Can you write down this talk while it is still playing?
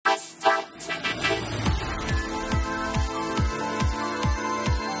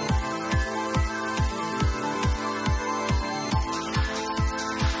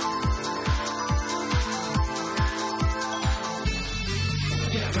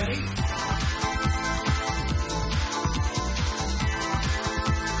Ready?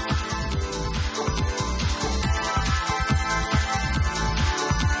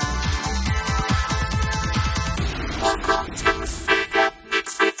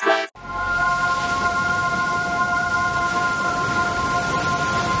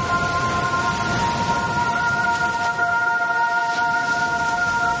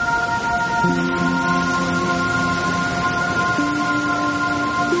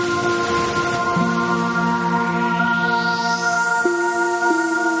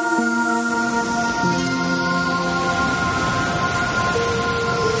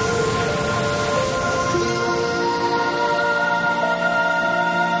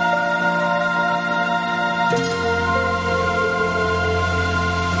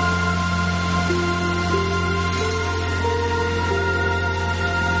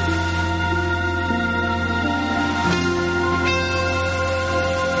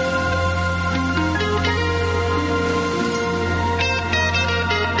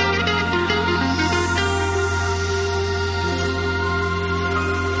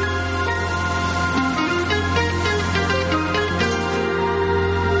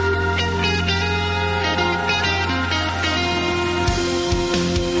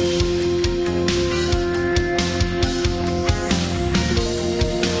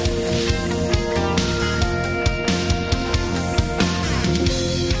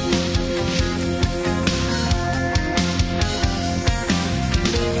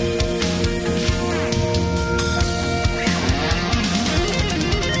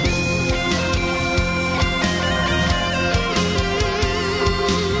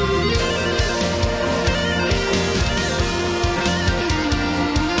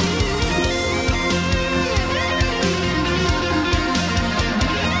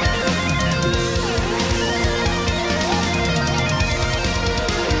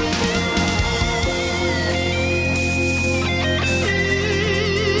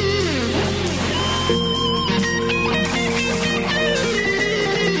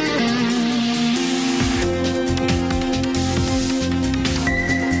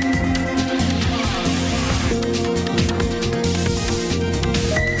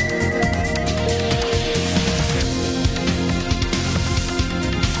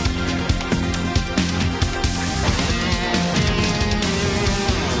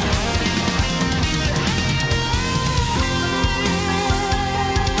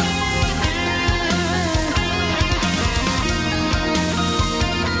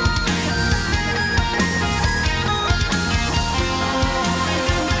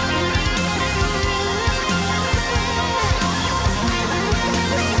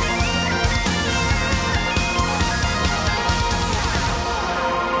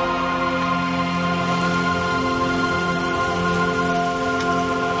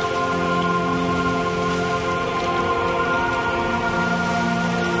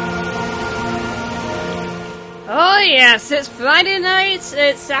 Yes, it's Friday night,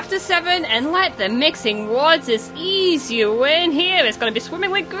 it's after 7, and let the mixing waters ease you in here. It's going to be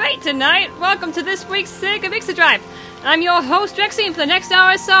swimmingly great tonight. Welcome to this week's Sega Mixer Drive. I'm your host, Drexy, and for the next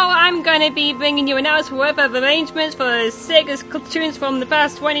hour or so, I'm going to be bringing you an hour's worth of arrangements for Sega's tunes from the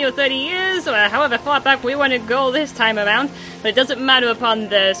past 20 or 30 years, or however far back we want to go this time around. But it doesn't matter upon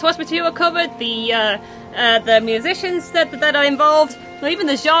the source material covered, the musicians that are involved, or even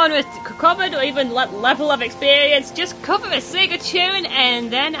the genre covered, or even level of experience. Just cover a Sega tune, and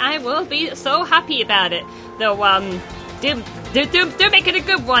then I will be so happy about it. Though, do make it a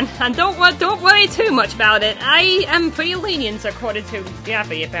good one, and don't worry too much about it. I am pretty lenient according to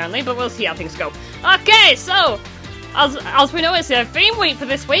Gabby, apparently, but we'll see how things go. Okay, so, as we know, it's a theme week for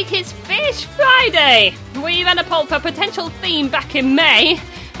this week. It's Fish Friday. We ran a poll for a potential theme back in May,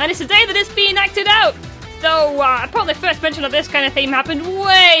 and it's a day that it's being acted out. Though, probably first mention of this kind of theme happened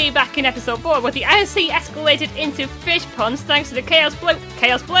way back in episode 4, where the IOC escalated into fish puns thanks to the Chaos Blue.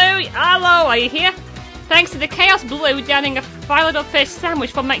 Chaos Blue, hello, are you here? Thanks to the Chaos Blue downing a filet fish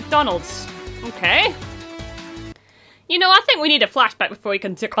sandwich from McDonald's. Okay. You know, I think we need a flashback before we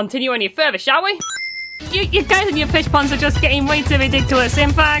can continue any further, shall we? You guys and your fish puns are just getting way too ridiculous.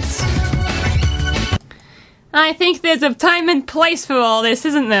 In fact, I think there's a time and place for all this,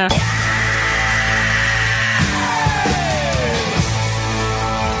 isn't there?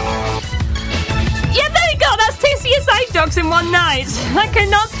 Side jokes in one night. I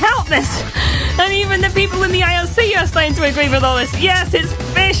cannot help this. And even the people in the IOC are starting to agree with all this. Yes, it's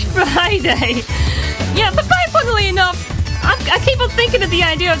Fish Friday. Yeah, but quite funnily enough, I keep on thinking of the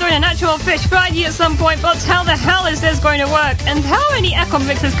idea of doing an actual Fish Friday at some point, but how the hell is this going to work? And how many echo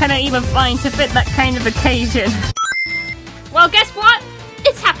mixes can I even find to fit that kind of occasion? Well, guess what?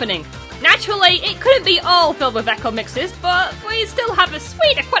 It's happening. happening. Naturally, it couldn't be all filled with Echo mixes, but we still have a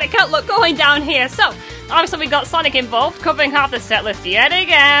sweet aquatic outlook going down here. So, obviously we got Sonic involved, covering half the set list yet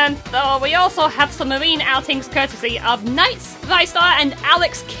again. Though we also have some marine outings courtesy of Knights, Vystar, and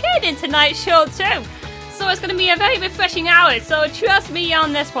Alex Kidd in tonight's show too. So it's going to be a very refreshing hour, so trust me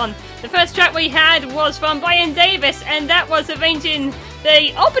on this one. The first track we had was from Brian Davis, and that was arranging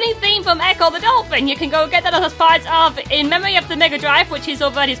the opening theme from Echo the Dolphin. You can go get that as part of In Memory of the Mega Drive, which is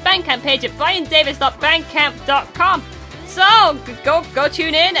over at his Bandcamp page at briandavis.bandcamp.com. So, go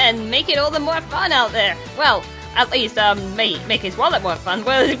tune in and make it all the more fun out there. Well, at least make his wallet more fun.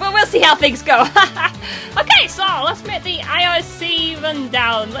 We'll see how things go. Okay, so let's make the IRC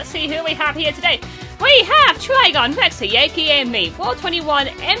rundown. Let's see who we have here today. We have Trigon, Rexy, aka me, 421,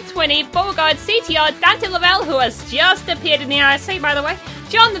 M20, Beauregard, CTR, Dante Lavelle, who has just appeared in the IRC, by the way,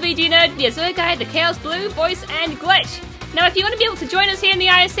 John the VG Nerd, the Azure Guy, the Chaos Blue, Voice, and Glitch. Now, if you want to be able to join us here in the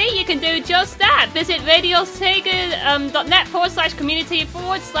IRC, you can do just that. Visit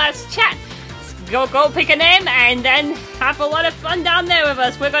radiosega.net/community/chat. Go pick a name and then have a lot of fun down there with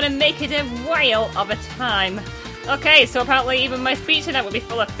us. We're going to make it a whale of a time. Okay, so apparently even my speech tonight will be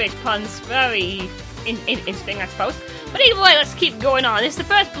full of fish puns. Very interesting, I suppose. But either way, let's keep going on. It's the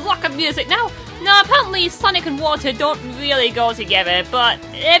first block of music now. Now, apparently Sonic and water don't really go together, but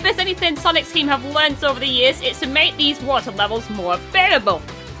if there's anything Sonic's team have learnt over the years, it's to make these water levels more bearable.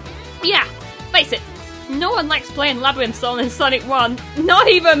 Yeah, face it, no one likes playing Labyrinth Zone in Sonic 1. Not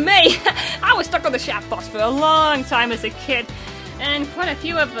even me! I was stuck on the shaft boss for a long time as a kid. And quite a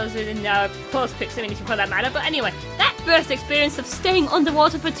few of us in close proximity for that matter. But anyway, that first experience of staying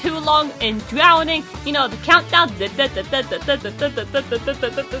underwater for too long and drowning, you know, the countdown, it's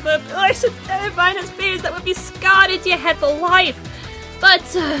a terrifying experience that would be scarred into your head for life. But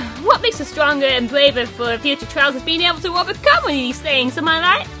what makes us stronger and braver for future trials is being able to overcome these things, am I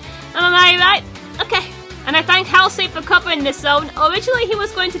right? Am I right? Okay. And I thank Halsey for covering this zone. Originally he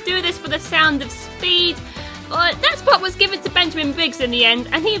was going to do this for the Sound of Speed, but that spot was given to Benjamin Briggs in the end,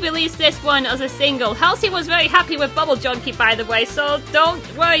 and he released this one as a single. Halsey was very happy with Bubble Junkie, by the way, so don't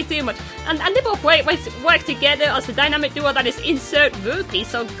worry too much. And they both work together as a dynamic duo that is Insert Rookie,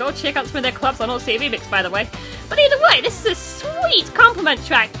 so go check out some of their clubs on OC Remix, by the way. But either way, this is a sweet compliment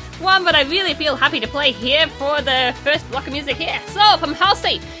track, one that I really feel happy to play here for the first block of music here. So, from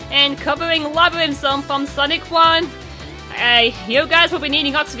Halsey, and covering Labyrinth Zone from Sonic 1. You guys will be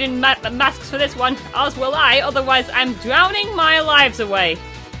needing oxygen masks for this one, as will I, otherwise I'm drowning my lives away.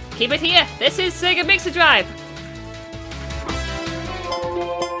 Keep it here, this is Sega Mixer Drive.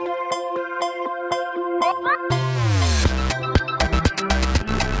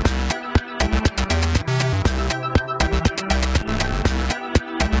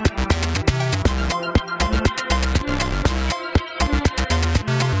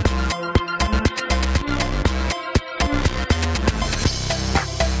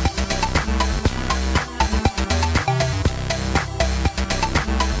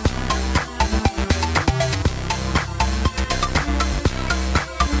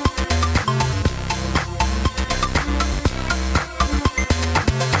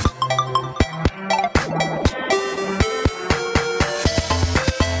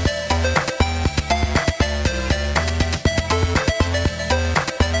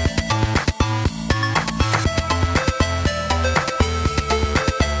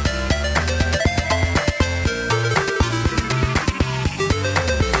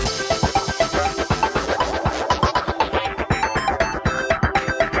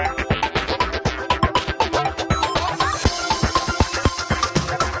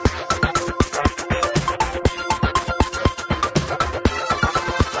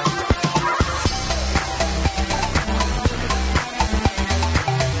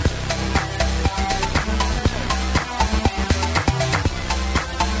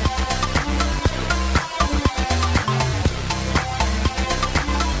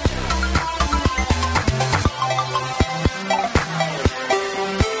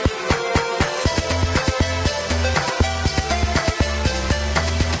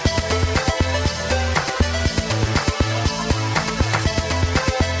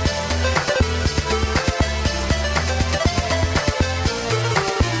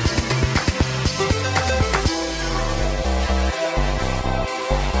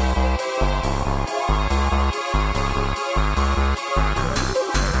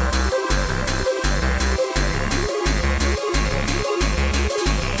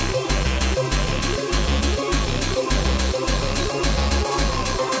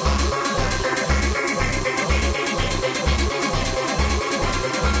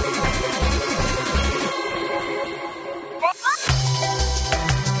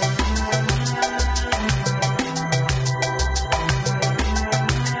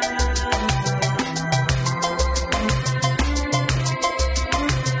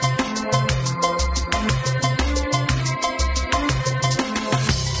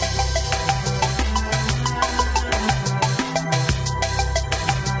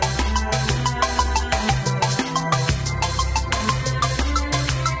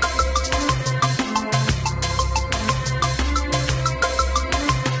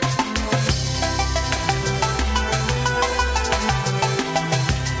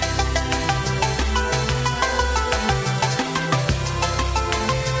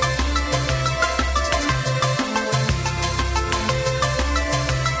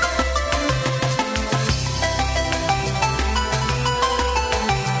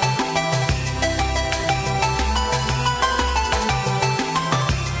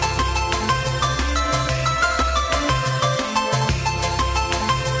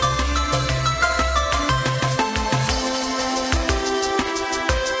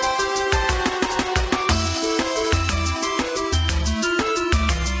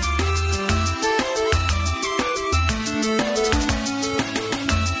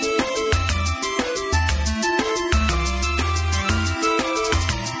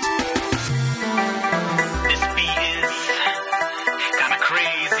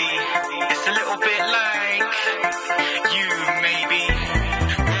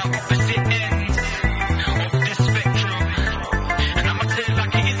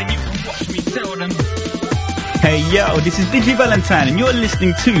 Yo, this is Digi Valentine, and you're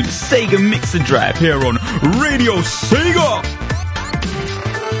listening to the Sega Mixer Drive here on Radio Sega!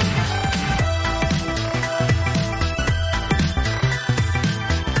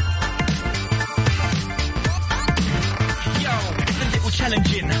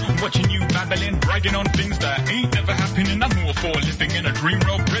 Challenging, watching you babbling, bragging on things that ain't never happening. I'm more for living in a dream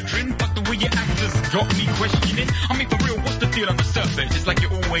world, brethren. But the way your actors got me questioning. I mean, for real, what's the deal on the surface? It's like you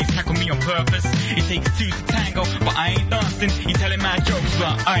always tackle me on purpose. It takes two to tango, but I ain't dancing. You telling my jokes,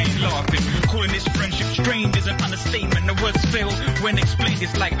 but I ain't laughing. Calling this friendship strange is an understatement. The words fail when explained.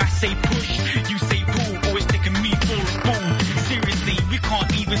 It's like I say push, you say pull, always taking me for a fool. Seriously, we can't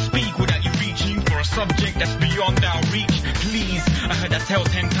even speak without you reaching for a subject that's beyond our reach. Please, I heard that tell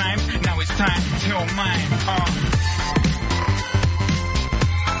 10 times, now it's time to tell mine.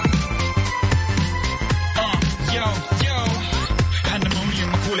 Yo, pandemonium,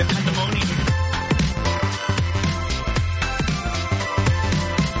 I call it pandemonium.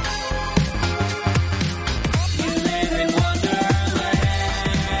 You live in Wonderland,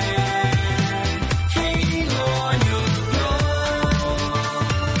 king on your throne.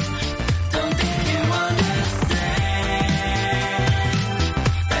 Don't think you understand.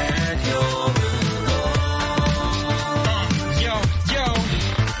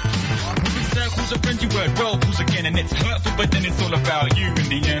 Friends you word whirlpools again, and it's hurtful, but then it's all about you in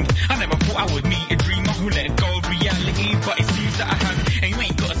the end. I never thought I would meet a dreamer who let go of reality, but it seems that I have, and you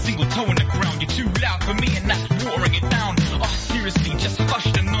ain't got a single toe in the ground. You're too loud for me, and that's watering it down. Oh, seriously, just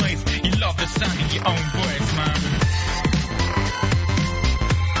hush the noise. You love the sound of your own voice, man.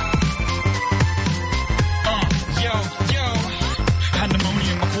 Yo,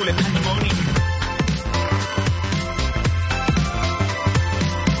 pandemonium, I call it pandemonium.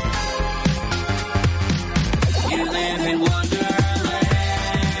 You live in Wonderland,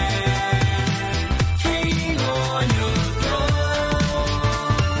 king on your throne.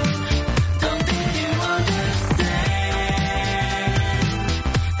 Don't think you understand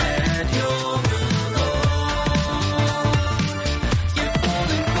that you're alone. You're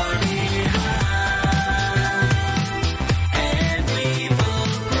falling far behind, and we will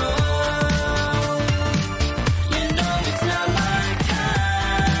grow. You know it's not like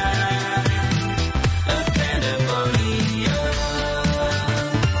time of pandemonium.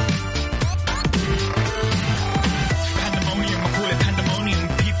 Pandemonium, I call it pandemonium.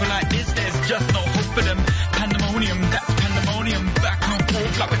 People like this, there's just no hope for them. Pandemonium, that's pandemonium. Back and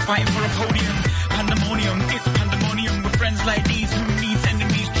forth like we're fighting for a podium. Pandemonium, it's pandemonium. With friends like these, who needs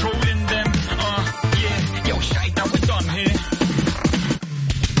enemies trolling them? Yeah, yo, shut it down, we're done here.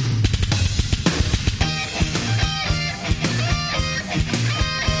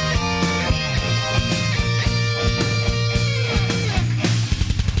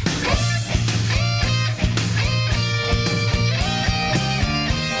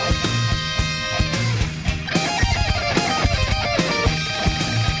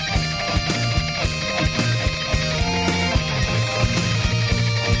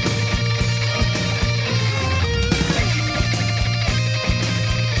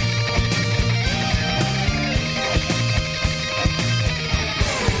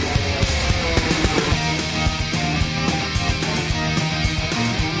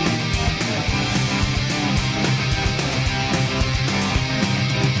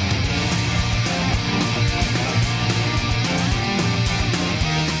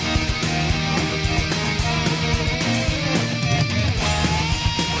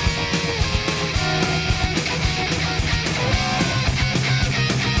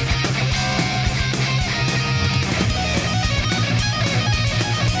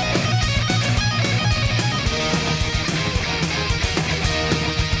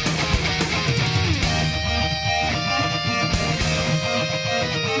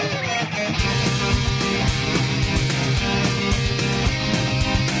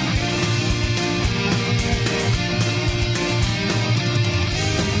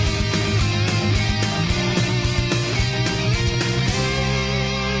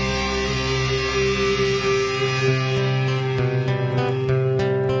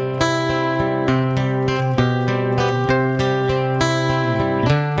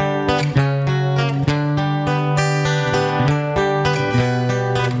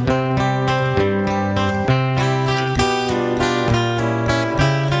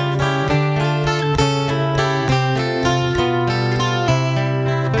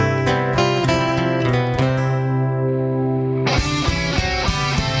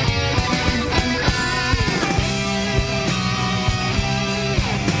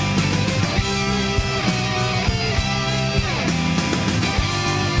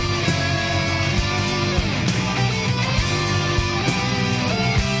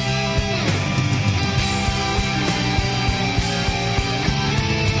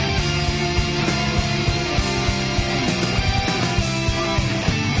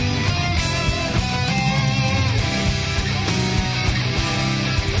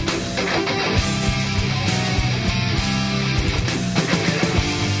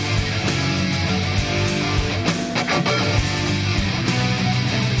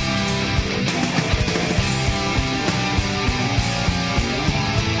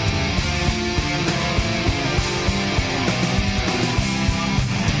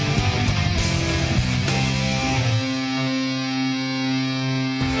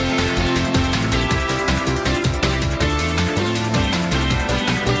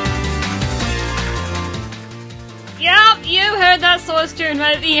 Force tune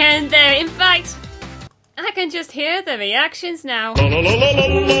right at the end there. In fact, I can just hear the reactions now.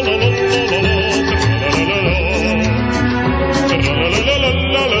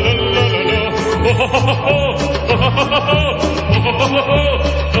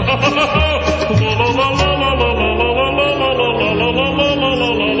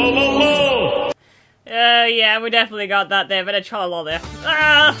 Yeah, we definitely got that there, but a tra-la-la there.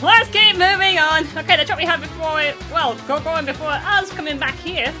 Let's keep moving on. Okay, the track we had before, going before us coming back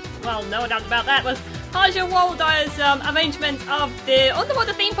here, well, no doubt about that, was Haja Waldar's arrangement of the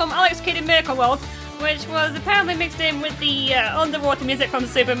underwater theme from Alex Kidd in Miracle World, which was apparently mixed in with the underwater music from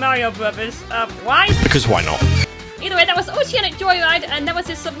Super Mario Brothers. Why? Because why not? Either way, that was Oceanic Joyride, and that was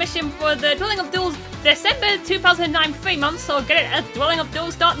his submission for the Dwelling of Duels December 2009 free month, so get it at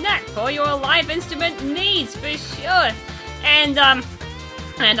dwellingofduels.net for your live instrument needs, for sure. And of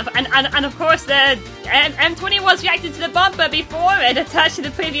course, the M20 was reacting to the bumper before and attached to the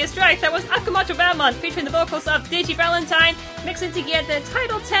previous track. That was Akamoto Belmont, featuring the vocals of Digi Valentine, mixing together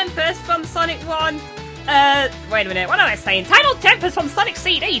Tidal Tempest from Sonic 1. Wait a minute, what am I saying? Tidal Tempest from Sonic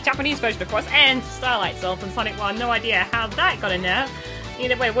CD, Japanese version of course, and Starlight Soul from Sonic 1. No idea how that got in there.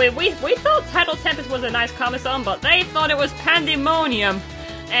 Either way, we thought Tidal Tempest was a nice cover song, but they thought it was Pandemonium.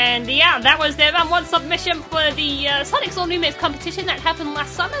 And yeah, that was their round 1 submission for the Sonic Soul Remix competition that happened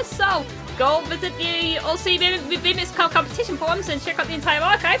last summer, so go visit the OC Remix competition forums and check out the entire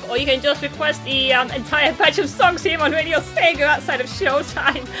archive, or you can just request the entire batch of songs here on Radio Sega outside of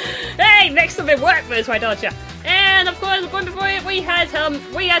showtime. Hey, make something work for us, why don't you? And of course, going before it, we had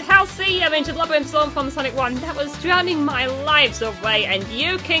Hal C arranged Labyrinth Zone from Sonic 1. That was Drowning My Lives Away, and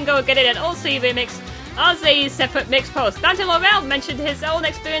you can go get it at OC Remix as a separate mix post. Dante Laurel mentioned his own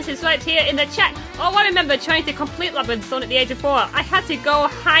experiences right here in the chat. Oh, I remember trying to complete Labyrinth Zone at the age of 4. I had to go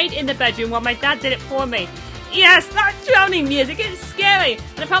hide in the bedroom while my dad did it for me. Yes, that drowning music, it's scary.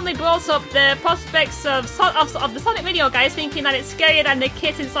 And apparently brought up the prospects of the Sonic video guys thinking that it's scarier than the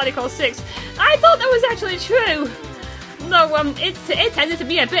kit in Sonic 06. I thought that was actually true. No, it tended to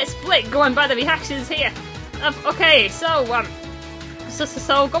be a bit split going by the reactions here. Okay, so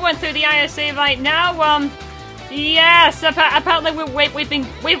going through the IRC right now, yes, apparently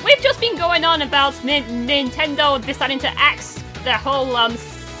we've just been going on about Nintendo deciding to axe the whole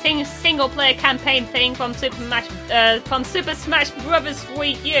single player campaign thing from Super Smash Bros.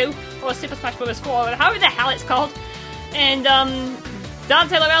 Wii U, or Super Smash Bros. 4, however the hell it's called. And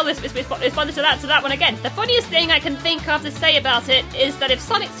Dante Laurel responded to that one again. The funniest thing I can think of to say about it is that if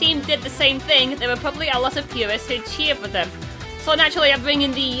Sonic Team did the same thing, there were probably a lot of purists who'd cheer for them. So naturally I'm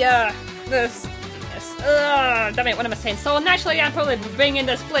bringing damn it, what am I saying? So naturally I'm probably bringing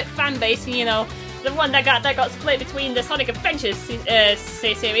the split fan base, you know, the one that got split between the Sonic Adventures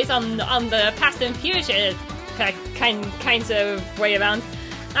series on the past and future kinds of way around,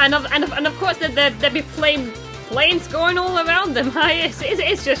 and of course there'd be flames going all around them.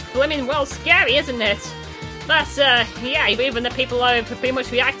 It's just flaming well scary, isn't it? But yeah, even the people are pretty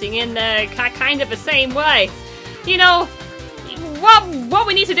much reacting in kind of the same way. You know, what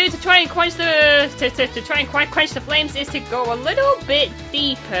we need to do to try and quench the quench the flames is to go a little bit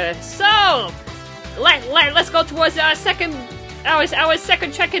deeper. So let's go towards our second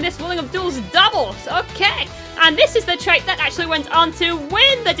track in this Dwelling of Duels doubles. Okay, and this is the track that actually went on to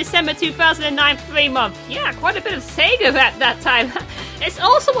win the December 2009 free month. Yeah, quite a bit of Sega at that time. It's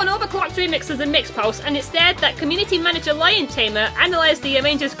also on Overclocked Remix as a mix post, and it's there that community manager Lion Tamer analysed the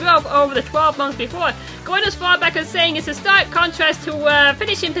arranger's growth over the 12 months before, going as far back as saying it's a stark contrast to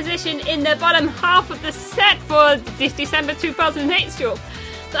finishing position in the bottom half of the set for this December 2008 stroke.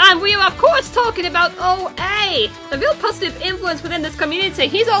 And we are of course talking about OA, a real positive influence within this community.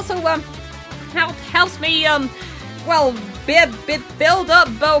 He's also helps me build up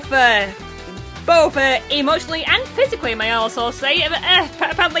both emotionally and physically, may I also say.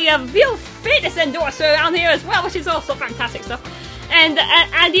 Apparently a real fitness endorser around here as well, which is also fantastic stuff. And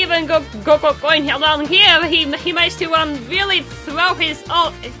even going along here, he managed to really throw his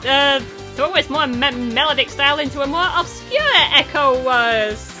more melodic style into a more obscure Echo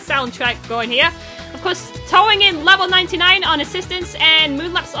soundtrack going here. Of course, throwing in Level 99 on assistance and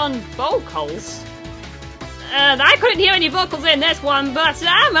Moonlapse on vocals. I couldn't hear any vocals in this one, but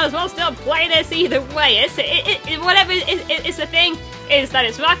I might as well still play this either way. Whatever is the thing is that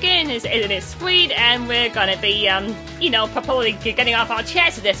it's rocking, it is sweet, and we're gonna be, probably getting off our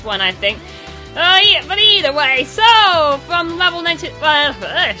chairs with this one, I think. Yeah, but either way, so from level 90,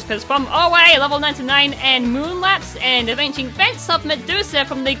 from OA, level 99, and Moonlapse, and arranging Vents of Medusa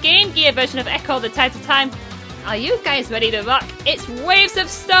from the Game Gear version of Echo the Tides of Time. Are you guys ready to rock? It's Waves of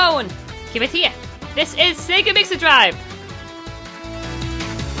Stone. Give it here. This is Sega Mixer Drive.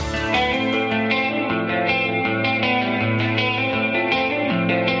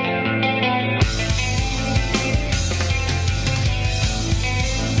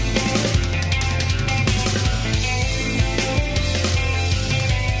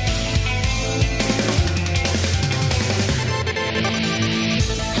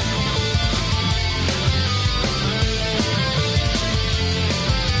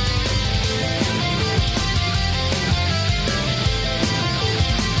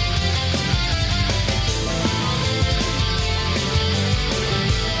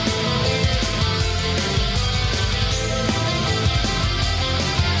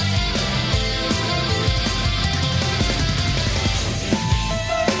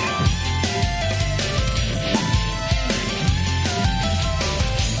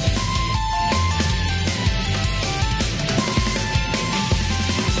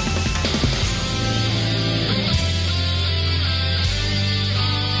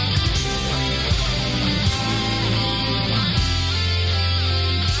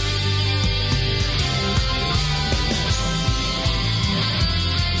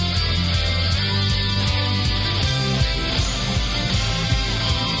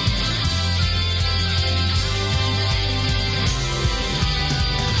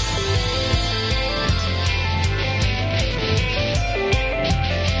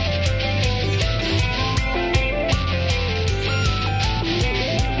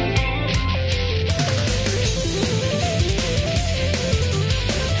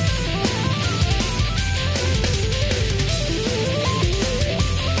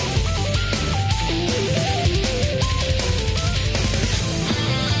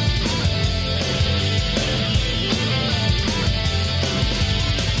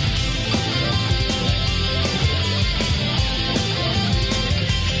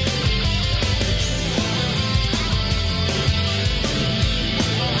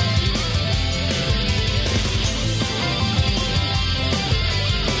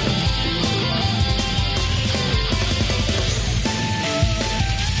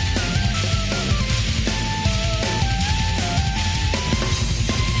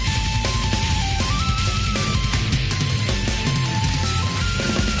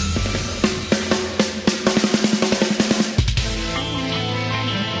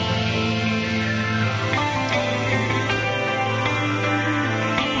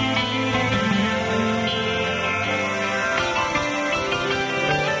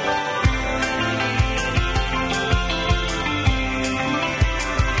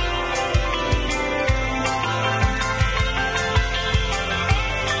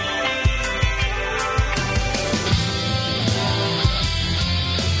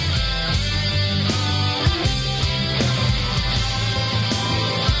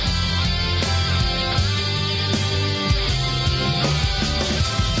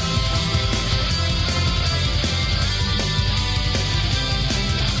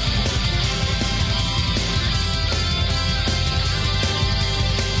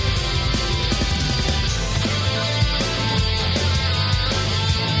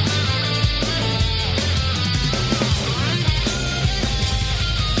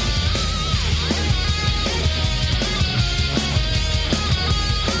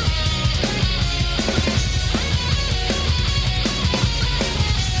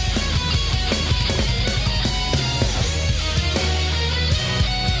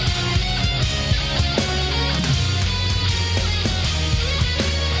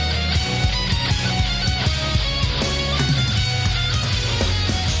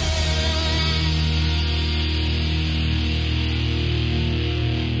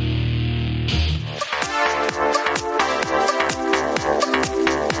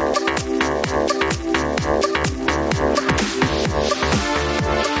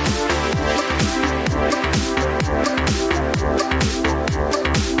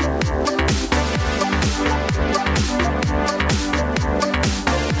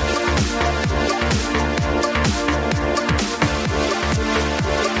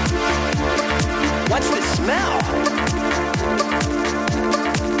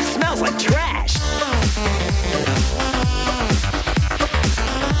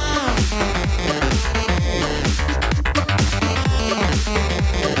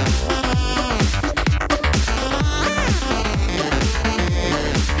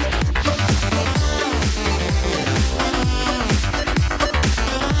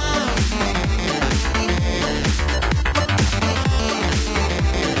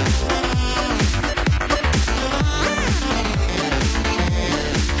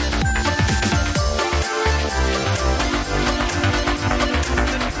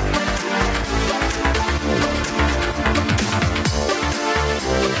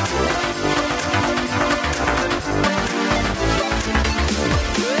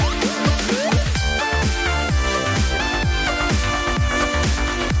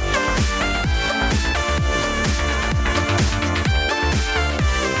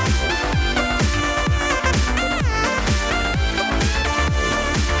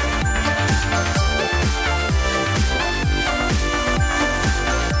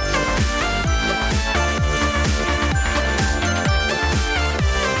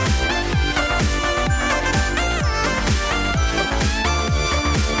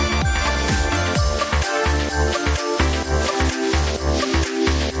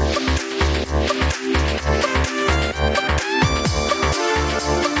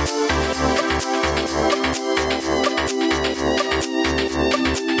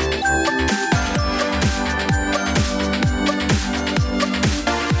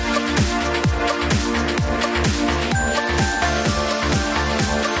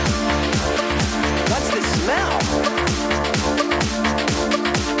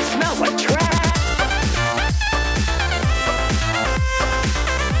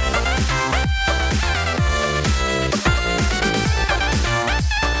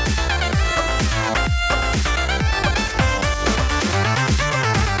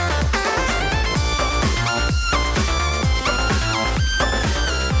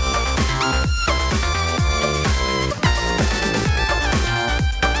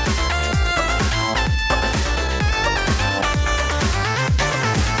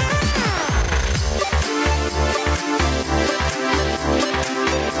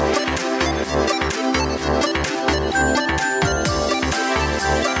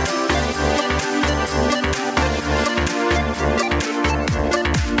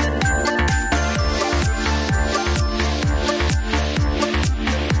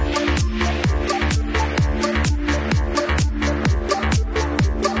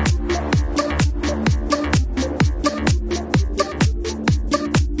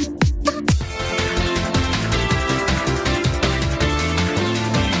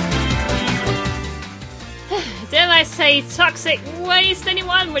 toxic waste,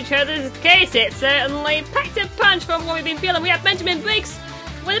 anyone? Which is the case, it certainly packed a punch from what we've been feeling. We have Benjamin Briggs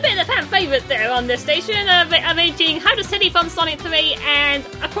with a bit of a fan favourite there on this station of aging Hydro City from Sonic 3 and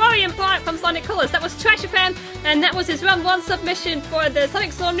Aquarium Park from Sonic Colors. That was Trash Fan, and that was his round 1 submission for the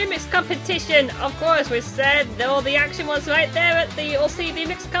Sonic Storm Remix competition. Of course, we said all the action was right there at the OC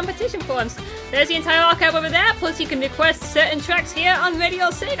Remix competition forums. There's the entire archive over there, plus you can request certain tracks here on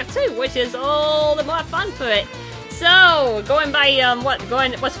Radio Sega too, which is all the more fun for it. So, going by what's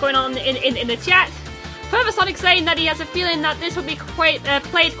going on in the chat, Forever Sonic saying that he has a feeling that this will be played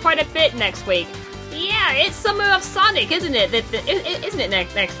quite a bit next week. Yeah, it's Summer of Sonic, isn't it? Isn't it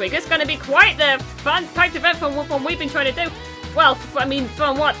next week? It's going to be quite the fun-packed event from what we've been trying to do. Well, I mean,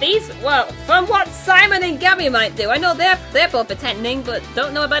 from what Simon and Gabby might do. I know they're both attending, but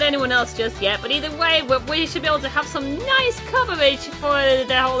don't know about anyone else just yet. But either way, we should be able to have some nice coverage for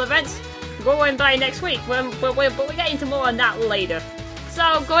the whole event going by next week. But we'll get into more on that later.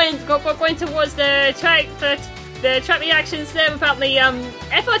 So going towards the track reactions there about the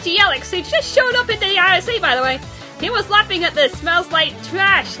FRG Alex, who just showed up in the IRC, by the way. He was laughing at the "smells like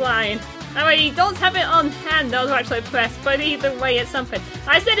trash" line. I mean, he don't have it on hand, those are actually pressed, but either way, it's something.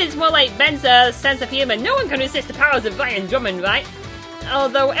 I said it's more like Ben's sense of humour. No one can resist the powers of Ryan Drummond, right?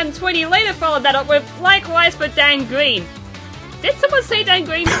 Although M20 later followed that up with "likewise for Dan Green." Did someone say Dan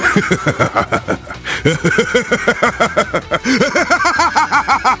Green?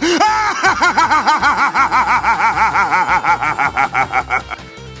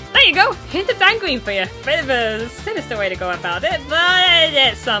 There you go, hint of Dan Green for you. Bit of a sinister way to go about it, but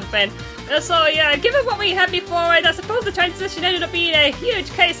it's something. So yeah, given what we had before, I suppose the transition ended up being a huge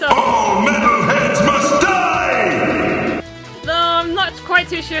case of all metalheads must die! Though I'm not quite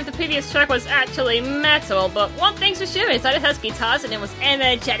too sure if the previous track was actually metal, but one thing's for sure is that it has guitars and it was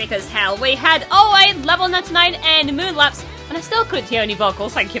energetic as hell. We had OA, Level 99 and Moonlapse, and I still couldn't hear any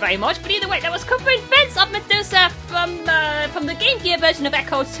vocals, thank you very much, but either way, that was covering Fence of Medusa from the Game Gear version of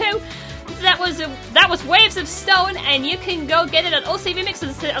Echo 2. That was Waves of Stone, and you can go get it at OC Remix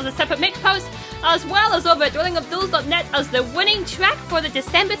as a separate mix post, as well as over at DwellingOfDuels.net as the winning track for the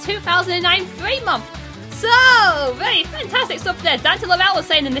December 2009 free month. So, very fantastic stuff there. Dante Laval was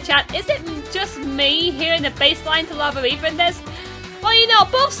saying in the chat, is it just me hearing the bass line to Lava Reaper in this? Well, you know,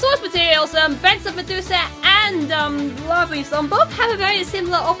 both source materials, Vents of Medusa and Lava Reaper, both have a very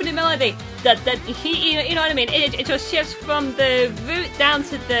similar opening melody. You know what I mean? It just shifts from the root down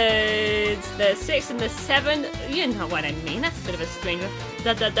to the 6 and the 7. You know what I mean? That's a bit of a stringer.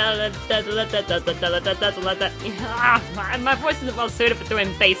 My voice isn't well suited for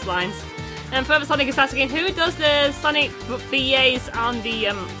doing bass lines. And Forever Sonic is asking, who does the Sonic VAs on the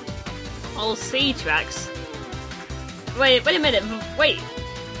OC tracks? Wait a minute. Wait,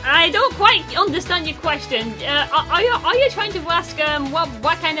 I don't quite understand your question. Are you trying to ask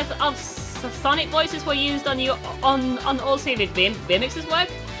what kind of Sonic voices were used on OC remixes work?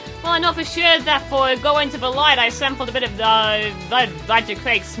 Well, I know for sure that for Going to the Light, I sampled a bit of Roger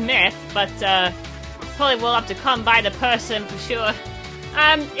Craig Smith, but probably will have to come by the person for sure.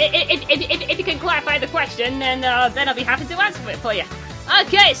 If you can clarify the question, then I'll be happy to answer it for you.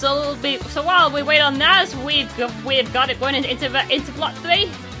 Okay, so while we wait on that, we've got it going into Block 3,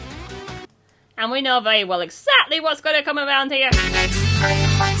 and we know very well exactly what's going to come around here.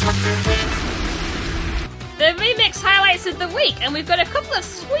 The remix highlights of the week, and we've got a couple of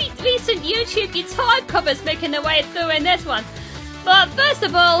sweet recent YouTube guitar covers making their way through in this one. But first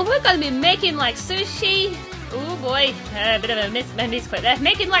of all, we're going to be making like sushi. Oh boy, a bit of a misclick there.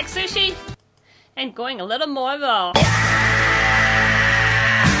 Making like sushi and going a little more raw.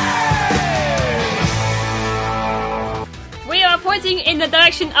 We are pointing in the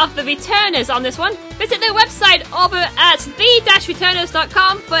direction of the Returners on this one. Visit their website over at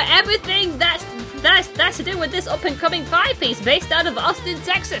the-returners.com for everything that's to do with this up-and-coming 5-piece based out of Austin,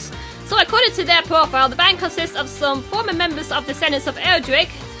 Texas. So according to their profile, the band consists of some former members of Descendants of Eldrick,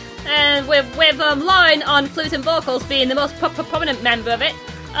 and with Lauren on flute and vocals being the most prominent member of it,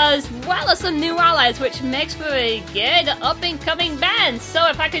 as well as some new allies, which makes for a good up-and-coming band. So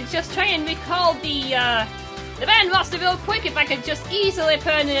if I could just try and recall the band roster real quick, if I could just easily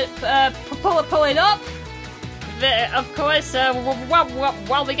pull it up. Of course,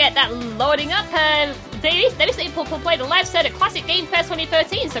 while we get that loading up, they recently played a live set at Classic Game Fest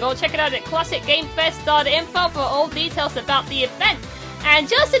 2013, so go check it out at classicgamefest.info for all details about the event. And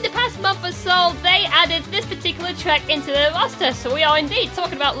just in the past month or so, they added this particular track into the roster. So we are indeed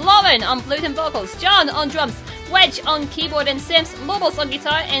talking about Lauren on flute and vocals, John on drums, Wedge on keyboard and synths, Lobos on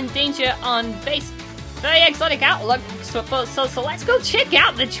guitar, and Danger on bass. Very exotic outlook, so let's go check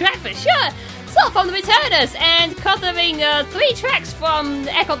out the track for sure. So, from the Returners, and covering 3 tracks from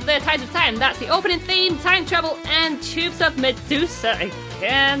Echo of the Tides of Time. That's the opening theme, Time Travel, and Tubes of Medusa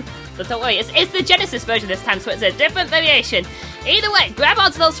again. But don't worry, it's the Genesis version this time, so it's a different variation. Either way, grab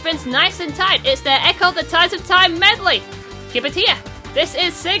onto those sprints nice and tight. It's the Echo of the Tides of Time medley. Keep it here. This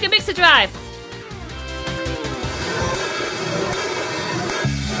is Sega Mixer Drive.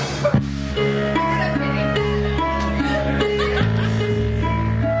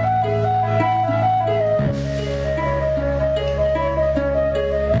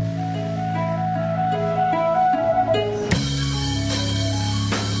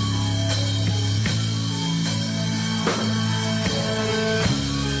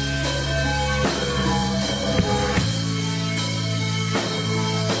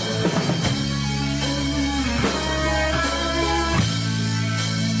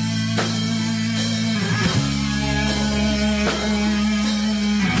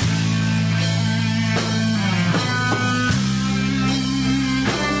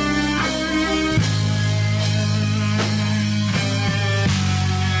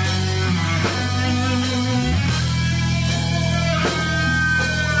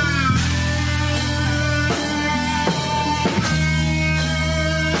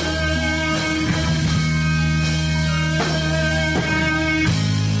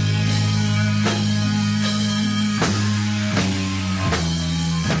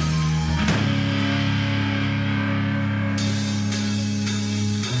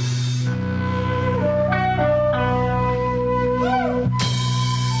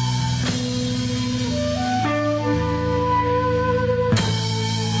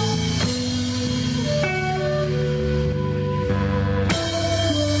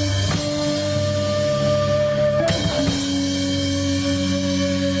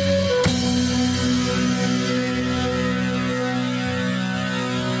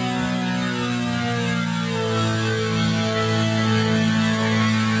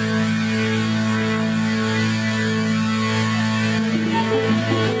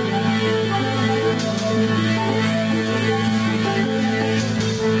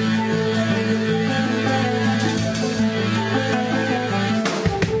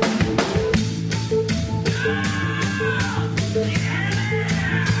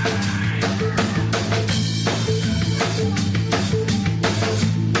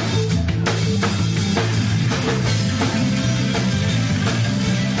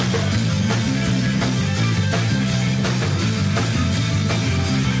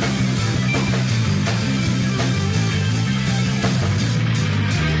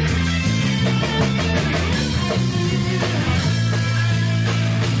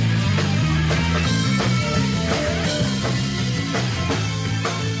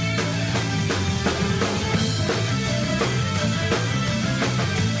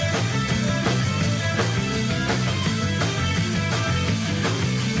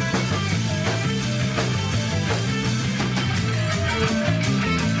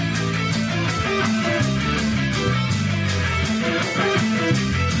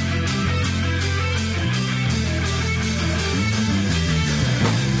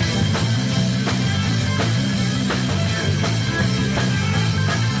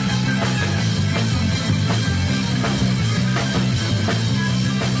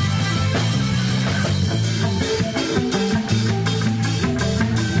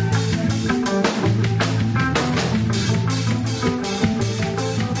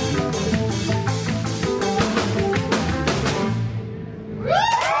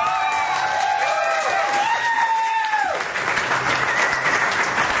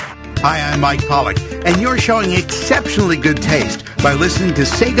 Hi, I'm Mike Pollock, and you're showing exceptionally good taste by listening to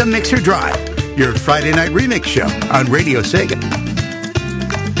Sega Mixer Drive, your Friday night remix show on Radio Sega.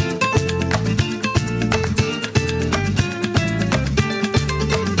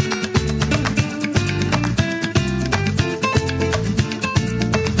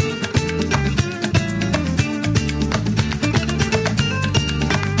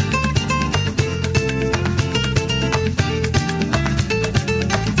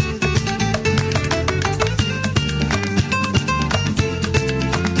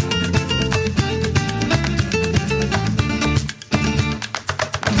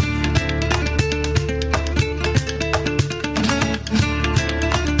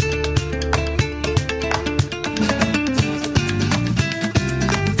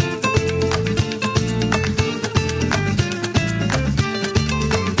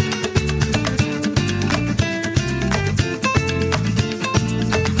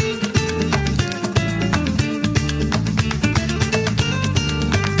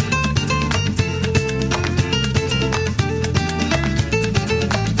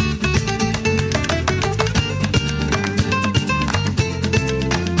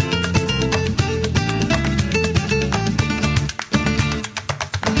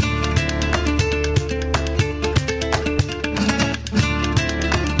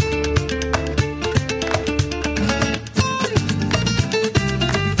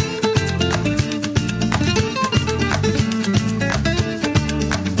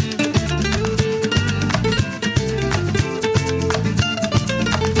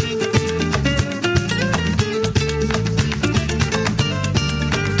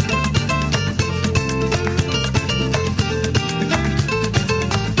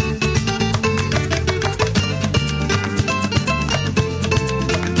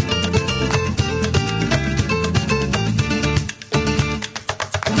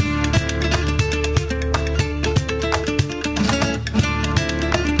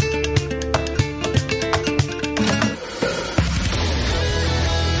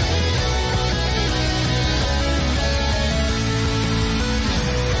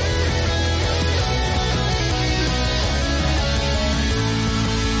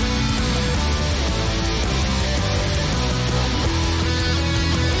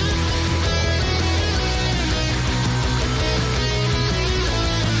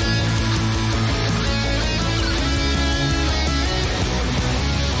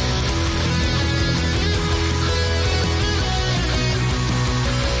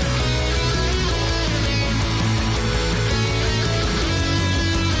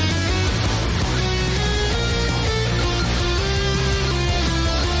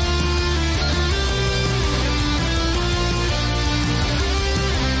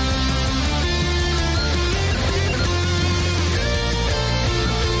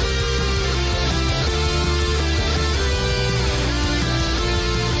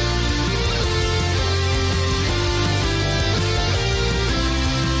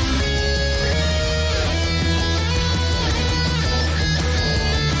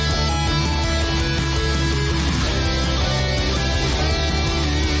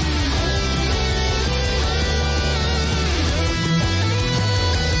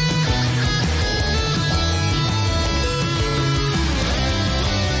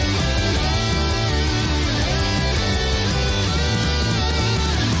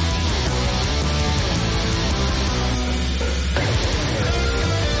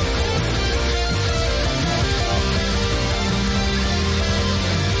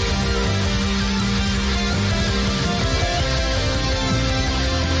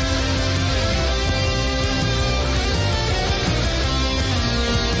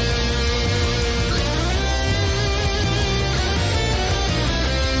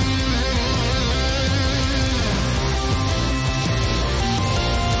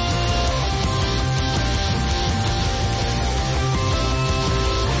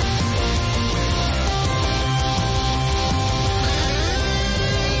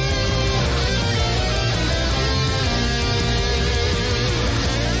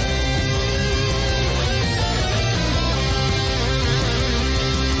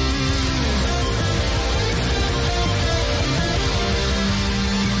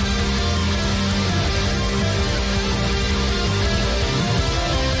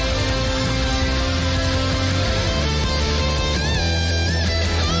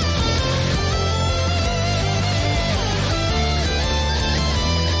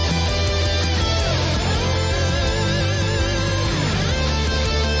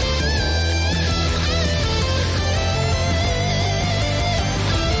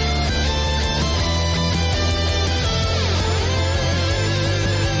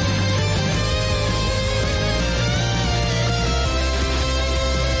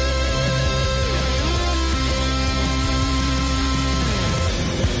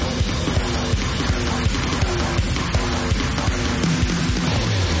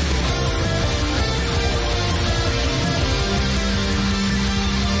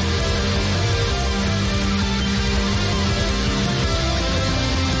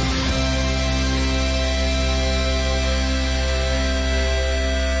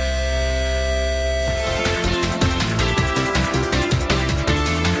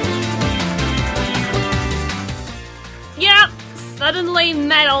 suddenly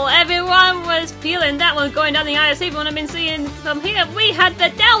metal. Everyone was feeling that one going down the ISC. What I've been seeing from here, we had the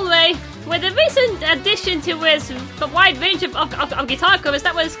Del Rey with a recent addition to his wide range of guitar covers.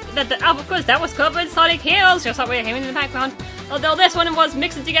 That was, of course, that was covered Sonic Heroes, just like we're hearing in the background. Although this one was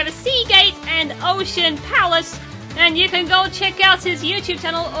mixing together Seagate and Ocean Palace. And you can go check out his YouTube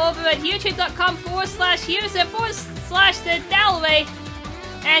channel over at youtube.com/user/the Del Rey.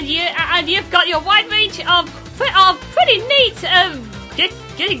 And you've got your wide range of pretty neat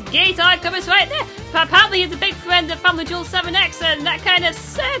guitar covers right there. Apparently he's a big friend of Family Jewel 7X and that kind of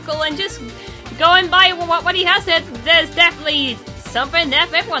circle, and just going by what he has there, there's definitely something there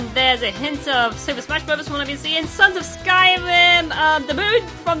for everyone. There's a hint of Super Smash Bros. One I've been seeing, Sons of Skyrim, the Moon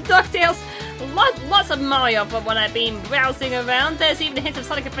from DuckTales, lots of Mario from what I've been browsing around. There's even a hint of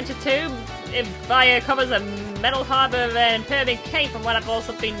Sonic Adventure 2 via covers of Metal Harbor and Pyramid Cape from what I've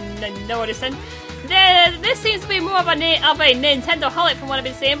also been noticing. This seems to be more of a Nintendo holic from what I've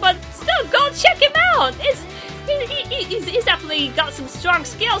been seeing, but still, go check him out. He's definitely got some strong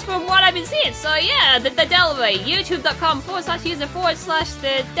skills from what I've been seeing. So yeah, the Del Rey,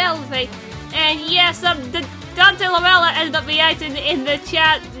 youtube.com/user/the Del Rey. And yes, the Dante Lorella ended up reacting in the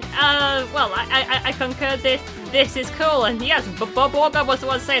chat. Well, I concur this is cool. And yes, Bob Walker was the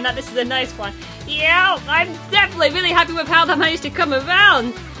one saying that this is a nice one. Yeah, I'm definitely really happy with how that managed to come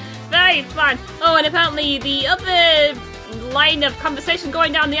around. Very fun. Oh, and apparently the other line of conversation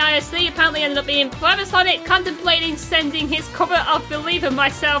going down the ISC apparently ended up being Forever Sonic contemplating sending his cover of Believe in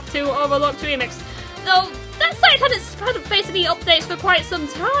Myself to Overlooked Remix. Though that site hadn't basically updates for quite some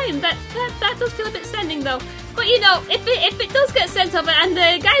time. That does feel a bit sending though. But you know, if it does get sent over and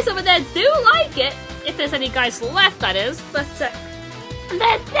the guys over there do like it, if there's any guys left that is, but then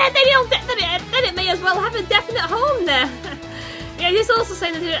it may as well have a definite home there. Yeah, he's also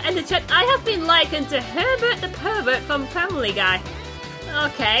saying in the chat, I have been likened to Herbert the Pervert from Family Guy.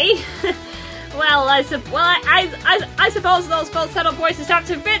 Okay. Well, I suppose those falsetto voices have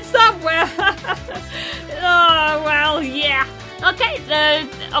to fit somewhere. Oh, well, yeah. Okay,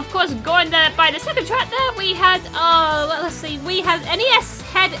 of course, going there by the second track there, we had, let's see, we had NES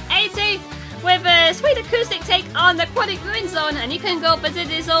Head 80 with a sweet acoustic take on the Aquatic Ruin Zone, and you can go visit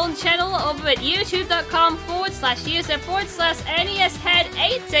his own channel over at youtube.com/user/NES Head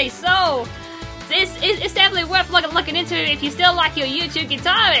 80. So, it's definitely worth looking into if you still like your YouTube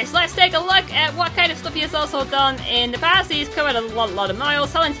guitarist. Let's take a look at what kind of stuff he has also done in the past. He's covered a lot of Mario,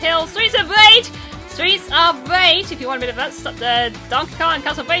 Silent Hill, Streets of Rage, if you want a bit of that stuff, Donkey Kong,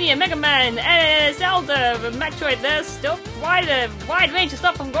 Castlevania, Mega Man, Zelda, Metroid. There's still quite a wide range of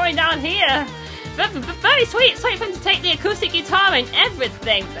stuff from going down here. Very sweet for him to take the acoustic guitar and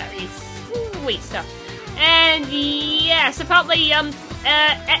everything. Very sweet stuff. And yes, apparently,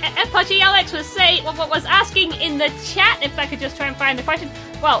 FRG Alex was asking in the chat if I could just try and find the question.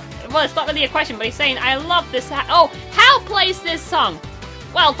 Well, it's not really a question, but he's saying, I love this. Hal plays this song.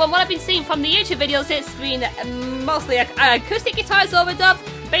 Well, from what I've been seeing from the YouTube videos, it's been mostly acoustic guitars overdubbed,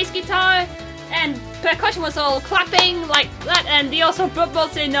 bass guitar, and percussion was all clapping like that, and he also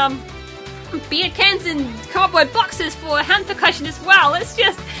brought in beer cans and cardboard boxes for hand percussion as well. It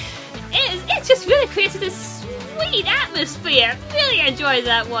just really creates this sweet atmosphere. Really enjoyed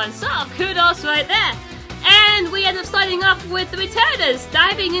that one. So kudos right there. And we end up starting off with the Returners,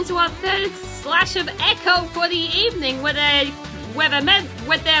 diving into our third slash of Echo for the evening with their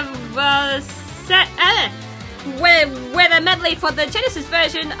medley for the Genesis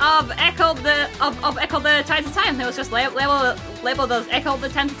version of Echo the Times of Time. It was just labeled as Echo the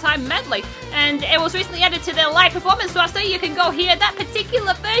Times of Time medley, and it was recently added to their live performance roster. You can go hear that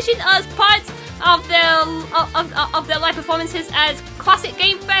particular version as part of their live performances as Classic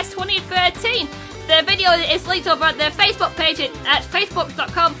Game Fest 2013. The video is linked over at their Facebook page at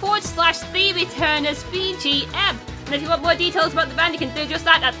facebook.com/TheReturnersVGM. And if you want more details about the band, you can do just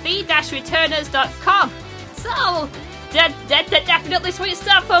that at the-returners.com. So, definitely sweet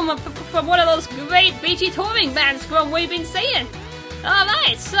stuff from one of those great BG touring bands from what we've been seeing.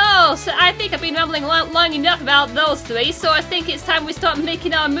 Alright, so I think I've been rambling long enough about those three, so I think it's time we start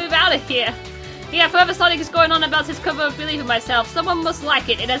making our move out of here. Yeah, Forever Sonic is going on about his cover of Believe in Myself. Someone must like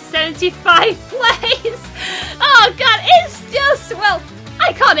it. It has 75 plays. Oh god, it's just, well,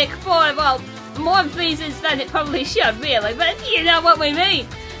 iconic for, well, more reasons than it probably should, really, but you know what we mean.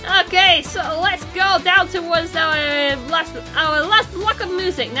 Okay, so let's go down towards our last block of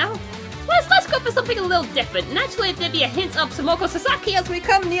music now. Let's go for something a little different. Naturally, there'd be a hint of Tomoko Sasaki as we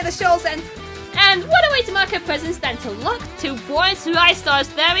come near the show's end. And what a way to mark her presence than to look to Boy Star's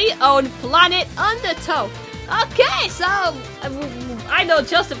very own Planet Undertow. Okay, so I know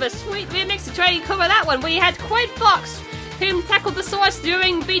just of a sweet remix to try and cover that one. We had Quaid Fox whom tackled the source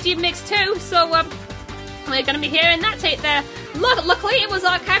during BG Mix 2, so we're going to be hearing that tape there. Luckily, it was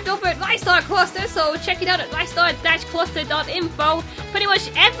archived over at Rystar Cluster, so check it out at rystar-cluster.info. Pretty much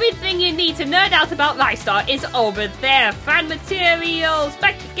everything you need to nerd out about Rystar is over there. Fan materials,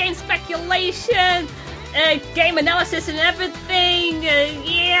 game speculation, game analysis and everything.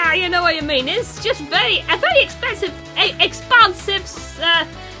 Yeah, you know what I mean. It's just a very expensive, expansive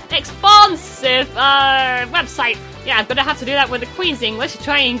website. Yeah, I'm gonna have to do that with the Queen's English to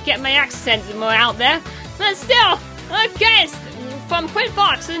try and get my accent more out there. But still, okay, from Quint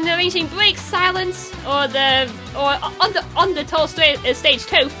Fox and arranging Break Silence or Undertow Stage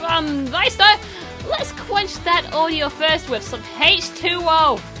 2 from Rystar, let's quench that audio first with some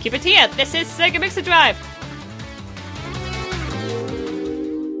H2O. Keep it here, this is Sega Mixer Drive.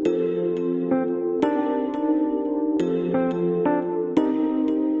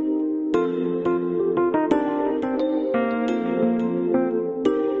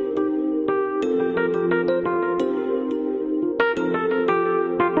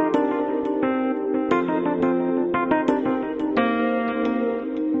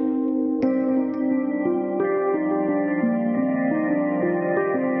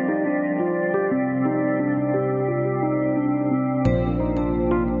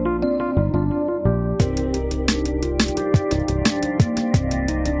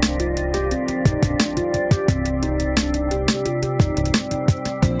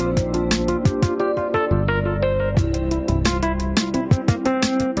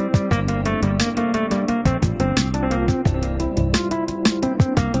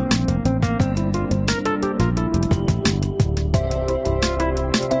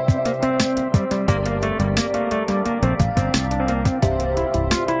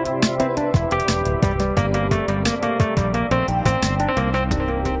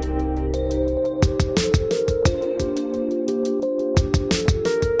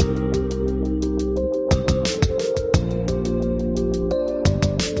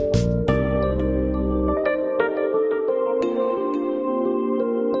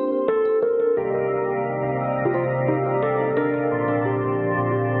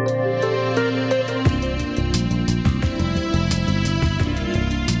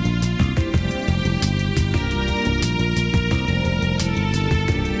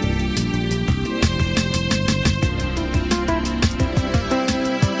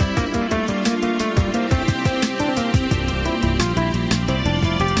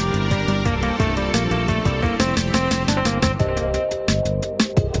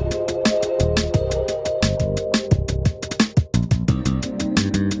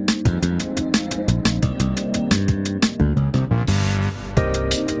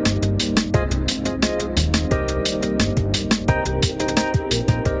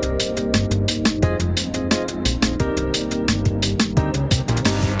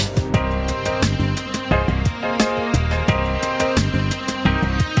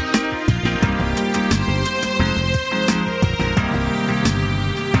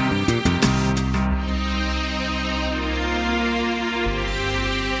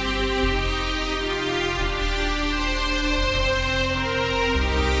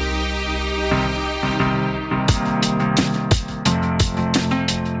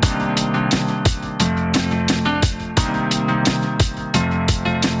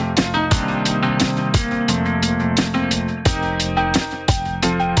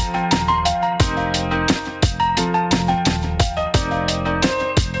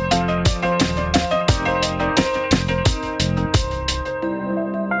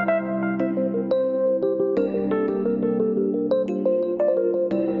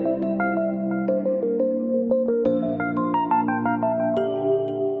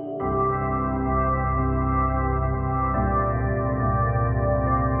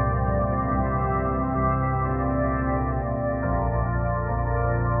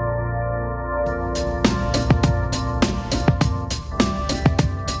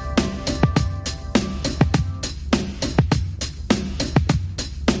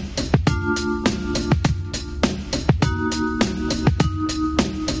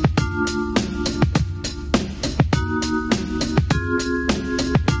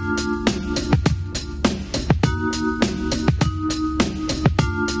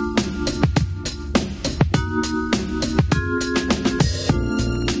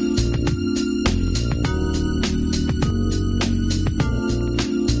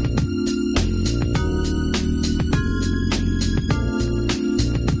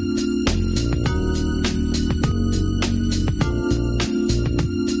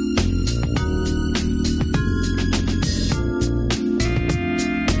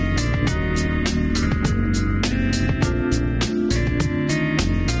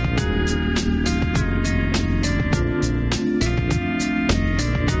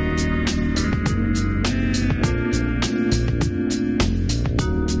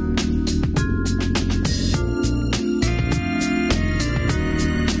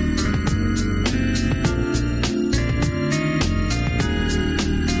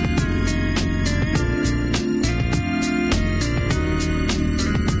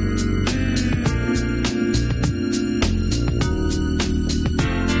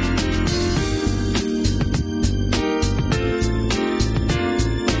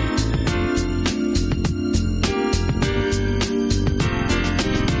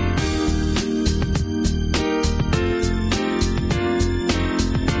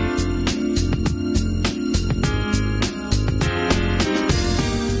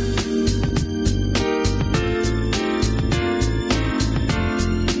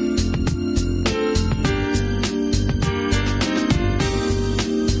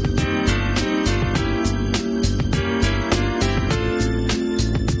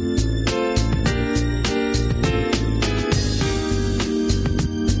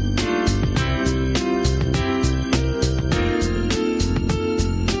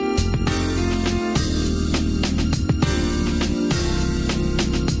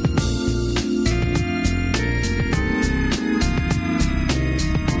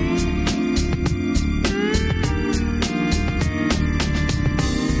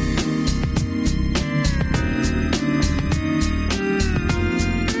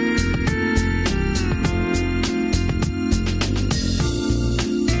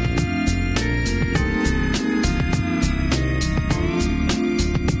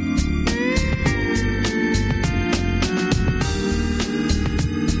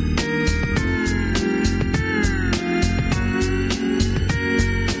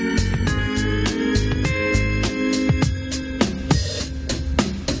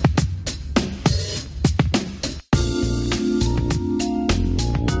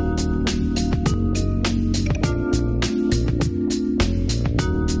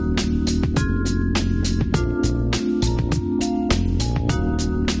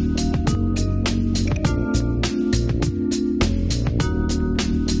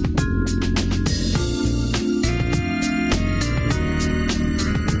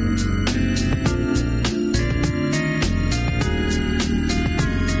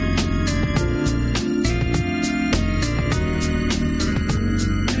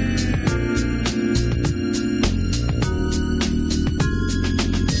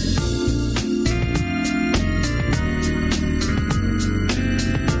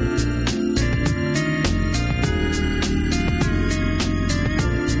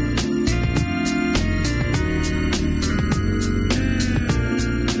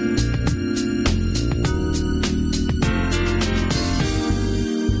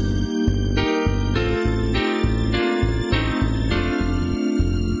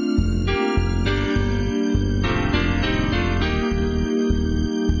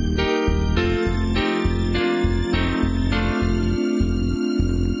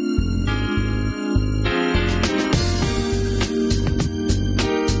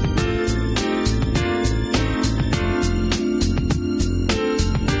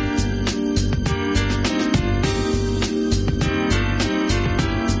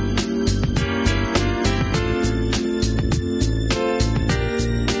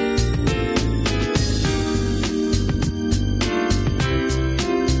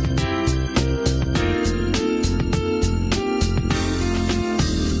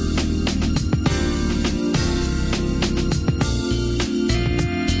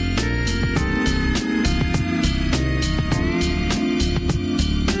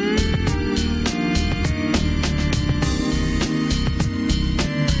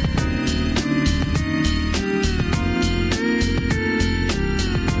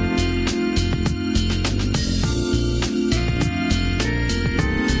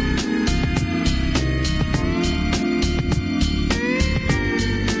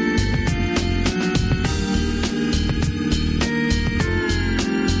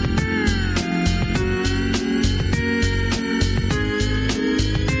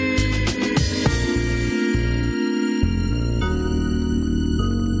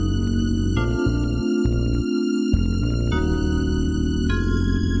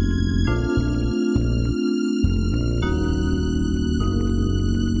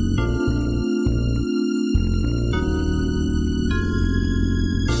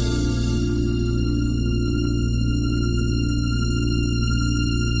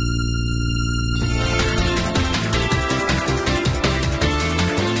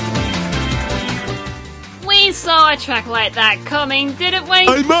 a track like that coming, didn't we?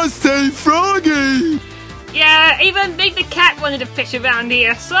 I must say, Froggy! Yeah, even Big the Cat wanted to fish around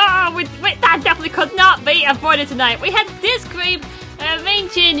here, so that definitely could not be avoided tonight. We had this group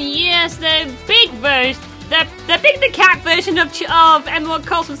arranging, yes, the Big version, the Big the Cat version of Emerald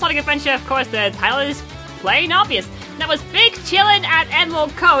Coast from Sonic Adventure. Of course, the title is plain obvious. That was Big Chillin' at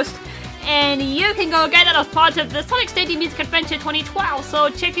Emerald Coast. And you can go get that as part of the Sonic Stadium Music Adventure 2012. So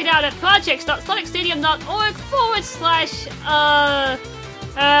check it out at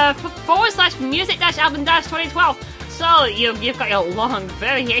projects.sonicstadium.org/music-album-2012. So you've got your long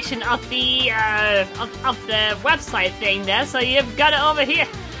variation of the website thing there. So you've got it over here.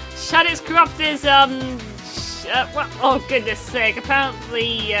 Shaddix Croft is oh goodness sake!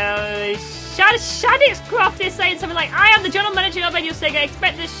 Apparently Shaddix Croft is saying something like, "I am the general manager of Radio Sega.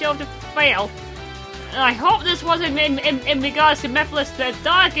 Expect this show to fail." I hope this wasn't in regards to Mephiles the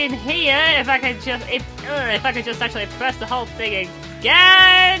Dog in here. If I could just actually press the whole thing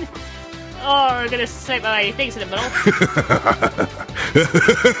again. Oh, we're gonna say my things in the middle.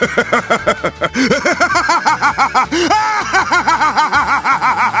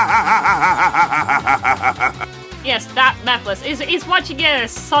 Yes, that Mephiles is watching a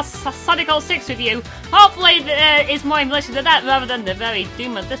Sonic 06 review. Hopefully, is more malicious than that rather than the very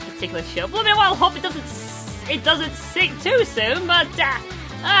doom of this particular show. Blooming well, hope it doesn't sink too soon. But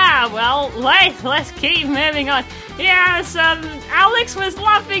well, let's keep moving on. Yes, Alex was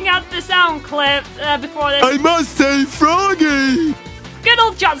laughing at the sound clip before this. I must say, Froggy. Good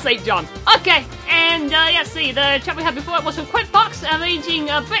old John St. John. Okay, and see, the track we had before it was from Quintbox, arranging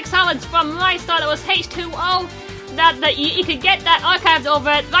Brick Silence from Rystar. That was H2O. That you could get that archived over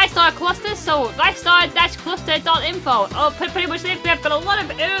at Rystar Clusters, so rystar-cluster.info. Oh, pretty much they've got a lot of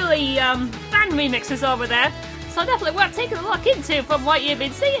early fan remixes over there, so definitely worth taking a look into from what you've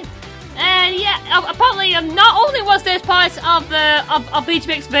been seeing. And yeah, apparently not only was this part of Bleach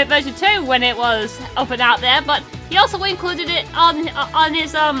Mix version 2 when it was up and out there, but he also included it on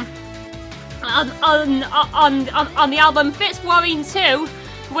his on the album Fitzwarren 2,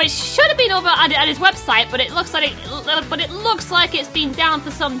 which should have been over at his website, but it looks like it's been down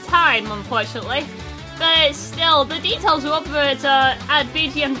for some time, unfortunately. But still, the details are over at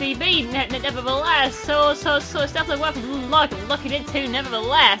BGMDB, nevertheless. So it's definitely worth looking into,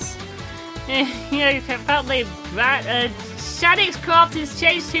 nevertheless. Apparently, Shaddix Croft is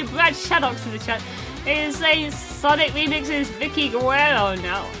changed to Brad Shaddox in the chat. He's saying Sonic remixes Vicky Guerrero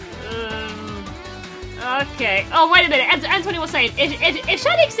now. Okay. Oh, wait a minute. Anthony was saying, if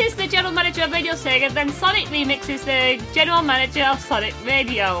Shaddix is the general manager of Radio Sega, then Sonic Remix is the general manager of Sonic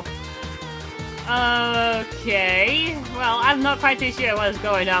Radio. Okay. Well, I'm not quite too sure what's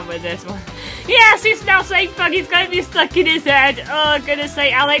going on with this one. Yes, he's now saying Froggy's going to be stuck in his head. Oh, goodness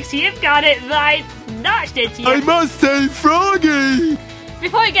sake, Alex, you've got it right. Notched it to you. I must say, Froggy!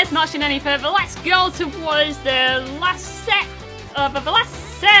 Before it gets notched in any further, let's go towards the last set of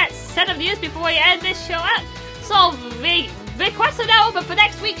the news before we end this show out. So, requests are now open for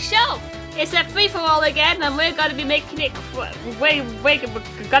next week's show. It's a free-for-all again, and we're going to be making it we're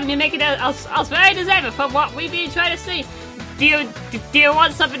going to be making it as varied as ever from what we've been trying to see. Do you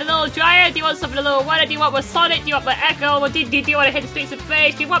want something a little drier? Do you want something a little wetter? Do you want more Sonic? Do you want more Echo? Or do you want to hit the streets of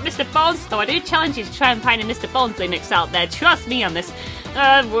rage? Do you want Mr. Bones? Though I do challenge you to try and find a Mr. Bones remix out there. Trust me on this.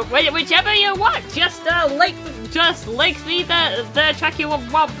 Whichever you want, just link me the track you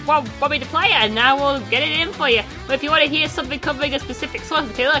want me to play, and now we'll get it in for you. But if you want to hear something covering a specific source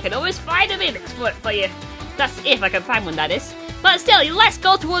material, I can always find a remix for you. That's if I can find one, that is. But still, let's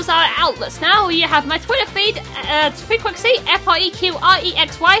go towards our outlets now. You have my Twitter feed, Frequency,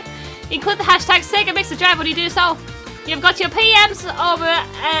 FREQREXY. Include the hashtag SegaMixerDrive when you do so. You've got your PMs over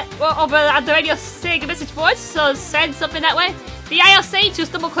at the Radio Sega message boards, so send something that way. The IRC,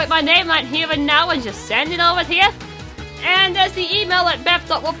 just double click my name right here and now and just send it over here. And there's the email at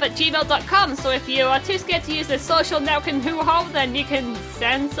bev.wolf@gmail.com, so if you are too scared to use the social network and hoo-ho, then you can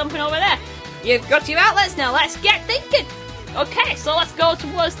send something over there. You've got your outlets now, let's get thinking. Okay, so let's go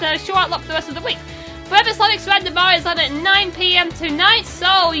towards the show outlook for the rest of the week. Forever Sonic's Random Bar is on at 9 PM tonight,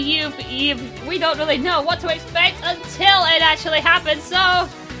 so we don't really know what to expect until it actually happens, so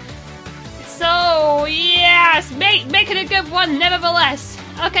yes, make it a good one nevertheless.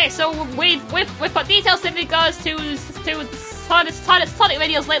 Okay, so we've got details in regards to Sonic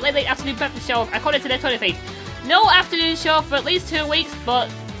Radio's late afternoon breakfast show according to their Twitter feed. No afternoon show for at least 2 weeks, but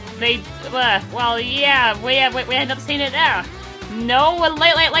we end up seeing it there. No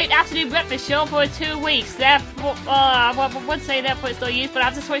late afternoon breakfast show for 2 weeks. Therefore, I would say therefore it's still used, but I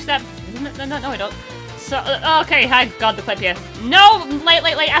have to switch that. No, I don't. So, okay, I got the clip here. No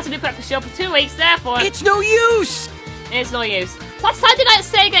late Afternoon Breakfast show for 2 weeks, therefore... It's no use! It's no use. Plus, Saturday Night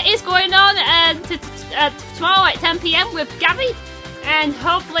Sega is going on tomorrow at 10 PM with Gabby, and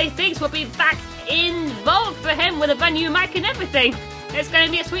hopefully things will be back in vogue for him with a brand new mic and everything. It's going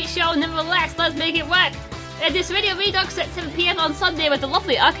to be a sweet show, nevertheless. Let's make it work. This Radio Redux at 7 PM on Sunday with the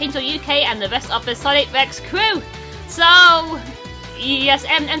lovely Archangel UK and the rest of the Sonic Rex crew. So, yes,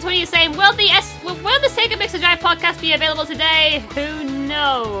 M20 is saying, will the Sega Mixer Drive podcast be available today? Who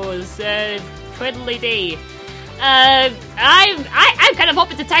knows? Twiddly-dee. I'm kind of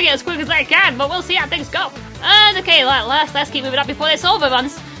hoping to tag it as quick as I can, but we'll see how things go. And okay, let's keep moving up before this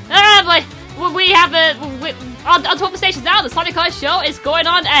overruns. But we have on 12 stations now. The Sonic Cars show is going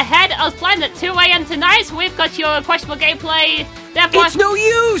on ahead as planned at 2 AM tonight. So we've got your questionable gameplay. Therefore, it's no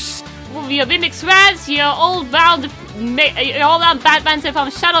use. Your remix Reds, your all-round Batman from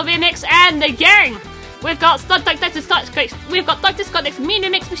Shadow Remix, and the gang. We've got Dr. Scott's Mean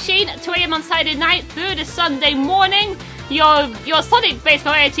Remix Machine at 2 AM on Saturday night through to Sunday morning. Your Sonic-based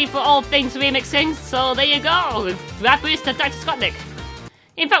variety for all things remixing. So there you go. Rap boost to Dr. Scottnik.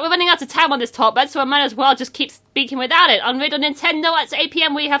 In fact, we're running out of time on this top bed, so I might as well just keep speaking without it. On Radio Nintendo at 8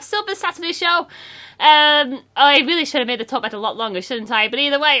 PM, we have Silver Saturday Show. I really should have made the top bed a lot longer, shouldn't I? But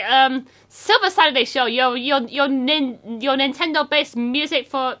either way, Silver Saturday Show, your Nintendo-based music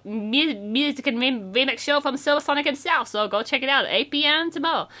and remix show from Silver Sonic himself. So go check it out at 8 PM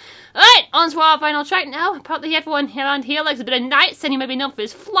tomorrow. Alright, on to our final track now. Probably everyone around here likes a bit of Knights, and he may be known for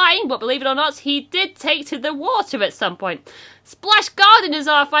his flying, but believe it or not, he did take to the water at some point. Splash Garden is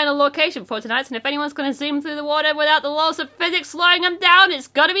our final location for tonight, and if anyone's going to zoom through the water without the laws of physics slowing them down, it's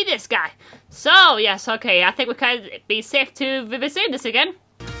got to be this guy. So, yes, okay, I think we can be safe to resume this again.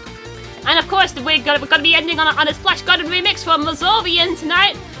 And of course, we're going to be ending on a Splash Garden remix from Lazovian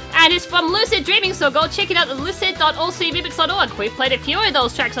tonight, and it's from Lucid Dreaming, so go check it out at lucid.ocremix.org. We've played a few of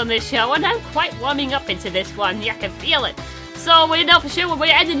those tracks on this show, and I'm quite warming up into this one. Yeah, I can feel it. So we know for sure when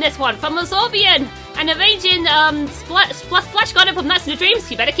we're ending this one from Lazovian and arranging Splash Garden from Nights in the Dreams.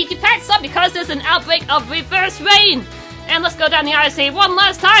 You better keep your pants up because there's an outbreak of reverse rain. And let's go down the RSA one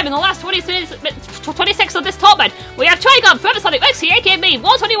last time in the last 26 of this top bed. We have Trigon, Professor Rexy, AKB,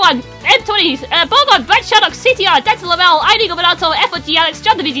 121, M20, Bogon, Brad Shaddock, CTR, Dental Lavelle, ID Governato, FOG Alex,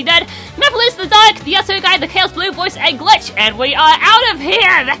 John the VG Dead, Mephilis the Dark, the Yasuo Guy, the Chaos Blue Voice, and Glitch. And we are out of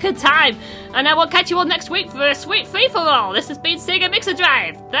here! Record time! And I will catch you all next week for a sweet free-for-all. This has been Sega Mixer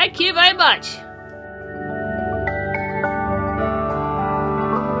Drive. Thank you very much.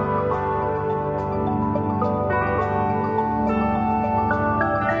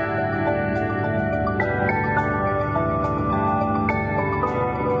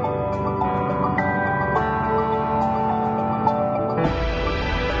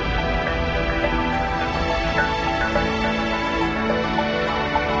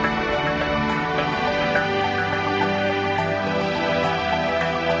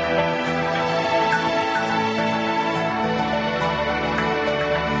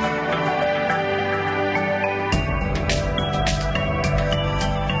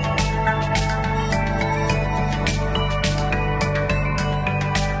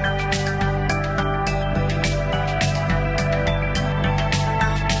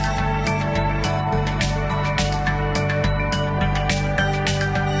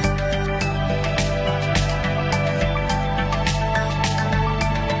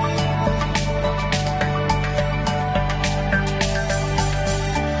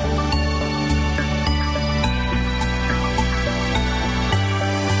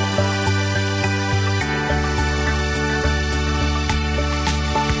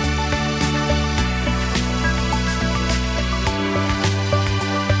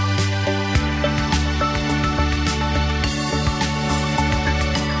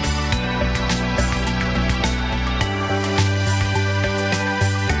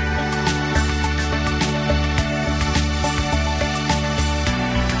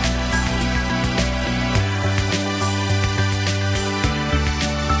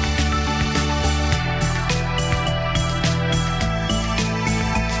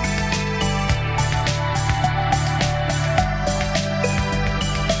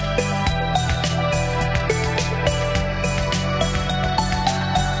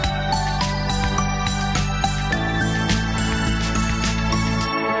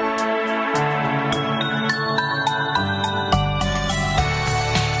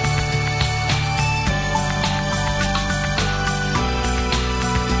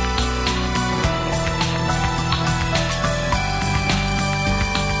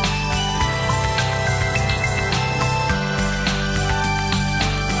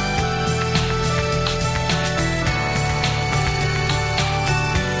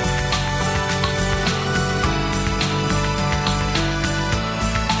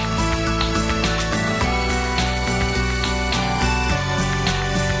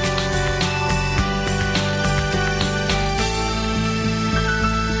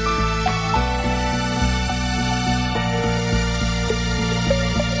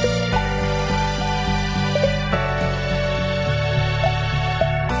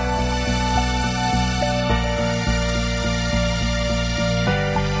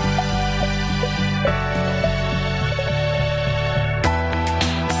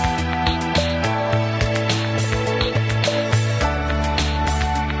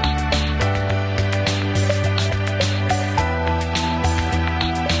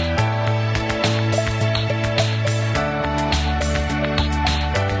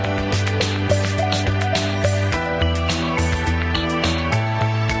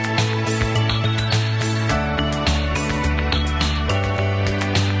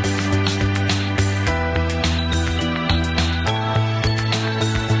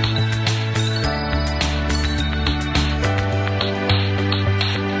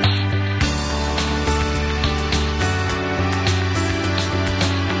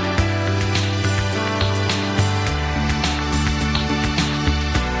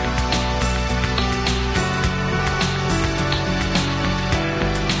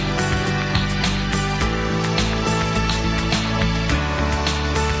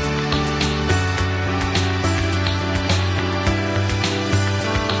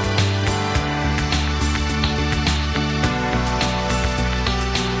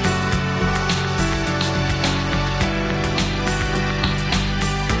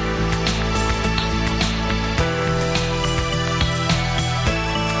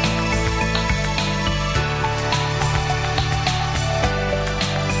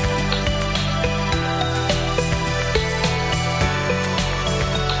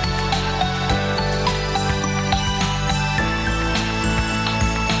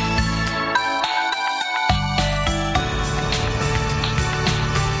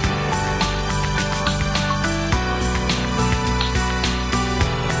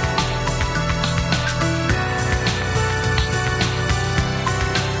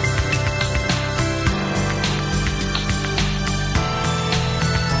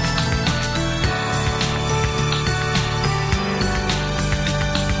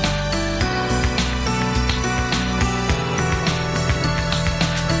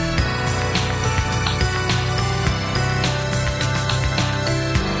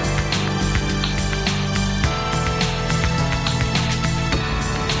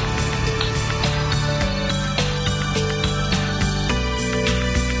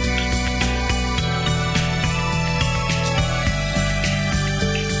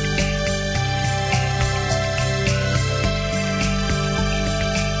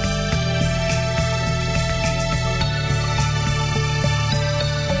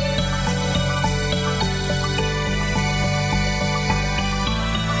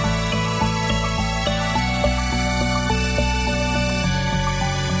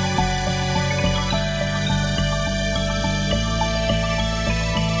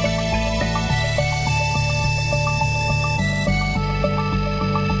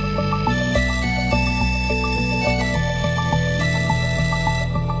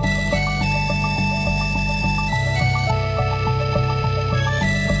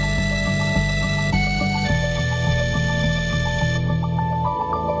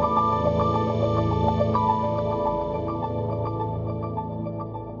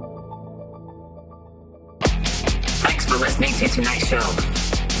 listening to tonight's show.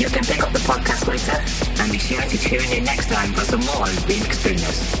 You can pick up the podcast later, and be sure to tune in next time for some more remix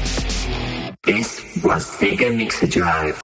goodness. This was Sega Mixer Drive.